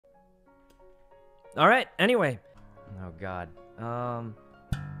All right, anyway. Oh, God.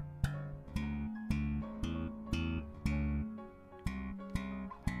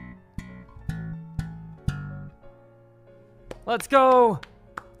 Let's go.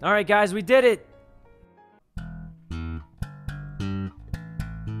 All right, guys, we did it.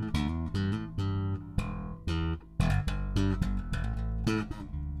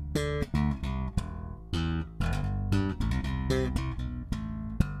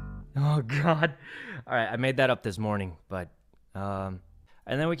 Oh, God. All right, I made that up this morning, but, and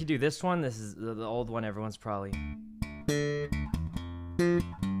then we could do this one. This is the old one everyone's probably...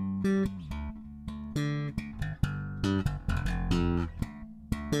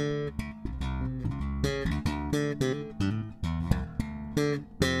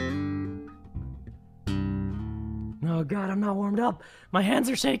 Oh, God, I'm not warmed up. My hands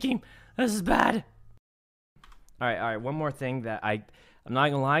are shaking. This is bad. All right, one more thing that I'm not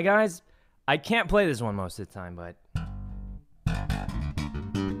gonna lie, guys. I can't play this one most of the time, but...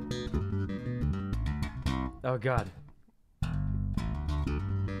 Oh, God.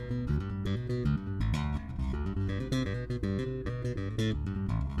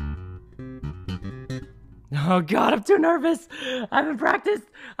 Oh, God, I'm too nervous. I haven't practiced.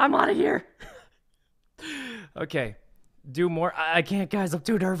 I'm out of here. Okay, do more. I can't, guys. I'm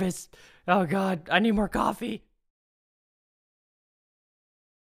too nervous. Oh, God, I need more coffee.